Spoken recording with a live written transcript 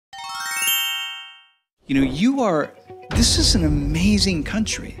This is an amazing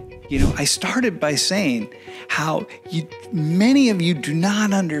country. I started by saying how many of you do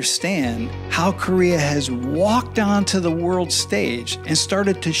not understand how Korea has walked onto the world stage and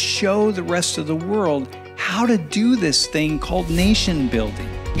started to show the rest of the world how to do this thing called nation building.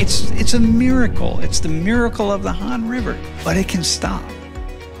 It's a miracle. It's the miracle of the Han River, but it can stop.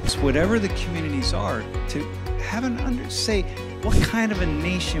 It's whatever the communities are to have say, what kind of a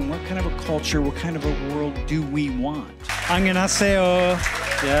nation, what kind of a culture, what kind of a world do we want? 안녕하세요.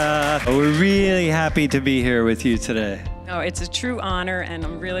 Yeah, we're really happy to be here with you today. No, it's a true honor, and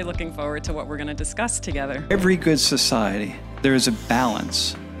I'm really looking forward to what we're going to discuss together. Every good society, there is a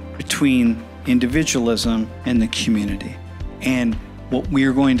balance between individualism and the community. And what we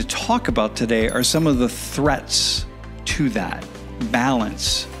are going to talk about today are some of the threats to that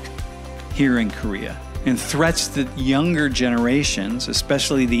balance here in Korea, and threats that younger generations,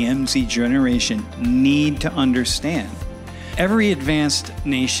 especially the MZ generation, need to understand. Every advanced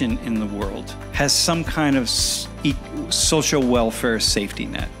nation in the world has some kind of social welfare safety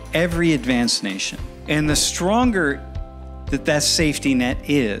net. Every advanced nation. And the stronger that safety net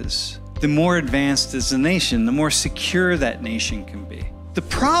is, the more advanced is the nation, the more secure that nation can be. The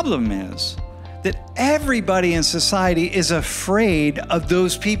problem is that everybody in society is afraid of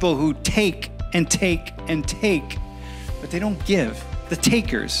those people who take and take and take, but they don't give. The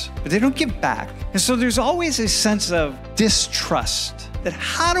takers, but they don't give back. And so there's always a sense of distrust that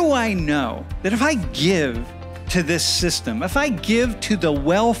how do I know that if I give to this system, if I give to the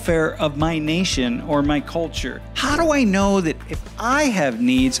welfare of my nation or my culture, how do I know that if I have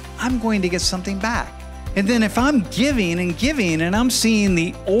needs, I'm going to get something back? And then if I'm giving and giving and I'm seeing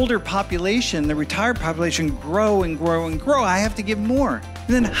the older population, the retired population grow and grow and grow, I have to give more.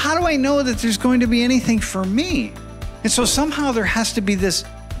 And then how do I know that there's going to be anything for me? And so somehow there has to be this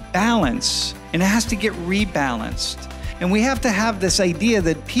balance, and it has to get rebalanced. And we have to have this idea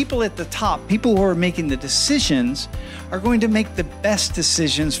that people at the top, people who are making the decisions, are going to make the best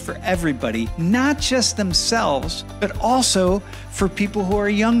decisions for everybody, not just themselves, but also for people who are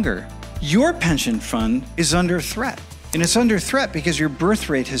younger. Your pension fund is under threat, and it's under threat because your birth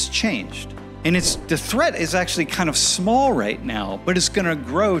rate has changed. And the threat is actually kind of small right now, but it's going to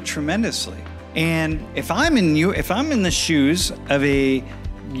grow tremendously. And if I'm in the shoes of a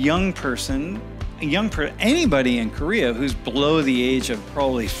young person, anybody in Korea who's below the age of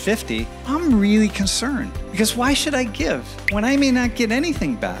probably 50, I'm really concerned. Because why should I give when I may not get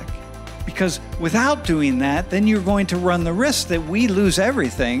anything back? Because without doing that, then you're going to run the risk that we lose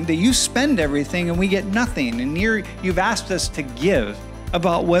everything, that you spend everything and we get nothing. And you've asked us to give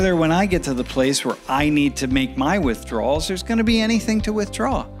about whether when I get to the place where I need to make my withdrawals, there's going to be anything to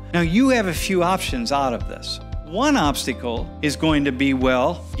withdraw. Now, you have a few options out of this. One obstacle is going to be,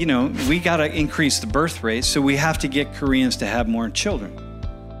 we got to increase the birth rate, so we have to get Koreans to have more children.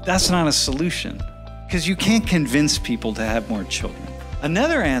 That's not a solution, because you can't convince people to have more children.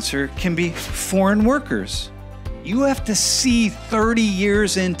 Another answer can be foreign workers. You have to see 30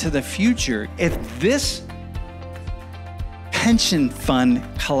 years into the future. If this pension fund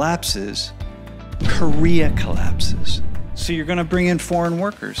collapses, Korea collapses. So you're going to bring in foreign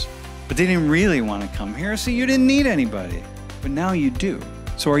workers. But they didn't really want to come here, so you didn't need anybody. But now you do.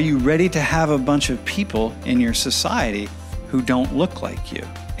 So are you ready to have a bunch of people in your society who don't look like you?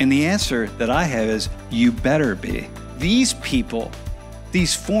 And the answer that I have is, you better be. These people,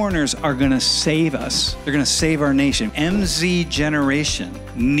 these foreigners are going to save us. They're going to save our nation. MZ generation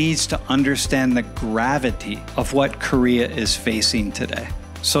needs to understand the gravity of what Korea is facing today,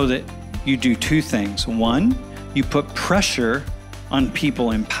 so that you do two things. One, you put pressure on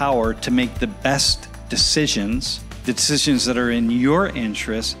people in power to make the best decisions, the decisions that are in your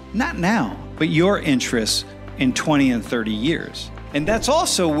interests, not now, but your interests in 20 and 30 years. And that's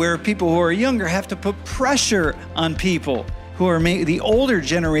also where people who are younger have to put pressure on people who are the older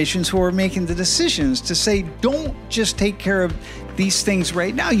generations who are making the decisions to say, don't just take care of these things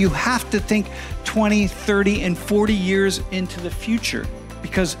right now. You have to think 20, 30, and 40 years into the future.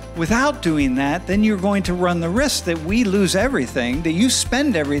 Because without doing that, then you're going to run the risk that we lose everything, that you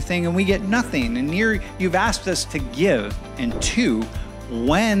spend everything and we get nothing. And you've asked us to give. And two,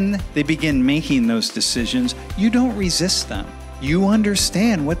 when they begin making those decisions, you don't resist them. You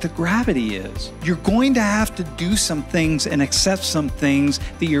understand what the gravity is. You're going to have to do some things and accept some things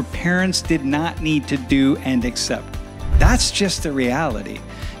that your parents did not need to do and accept. That's just the reality.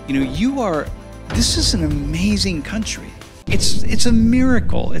 This is an amazing country. It's a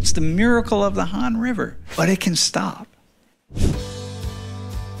miracle. It's the miracle of the Han River, but it can stop.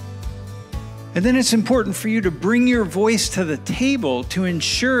 And then it's important for you to bring your voice to the table to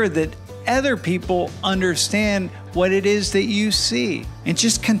ensure that other people understand what it is that you see. And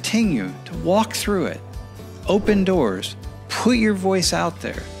just continue to walk through it. Open doors. Put your voice out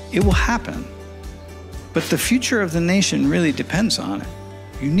there. It will happen. But the future of the nation really depends on it.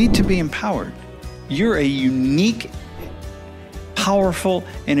 You need to be empowered. You're a unique, powerful,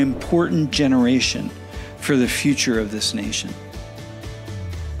 and important generation for the future of this nation.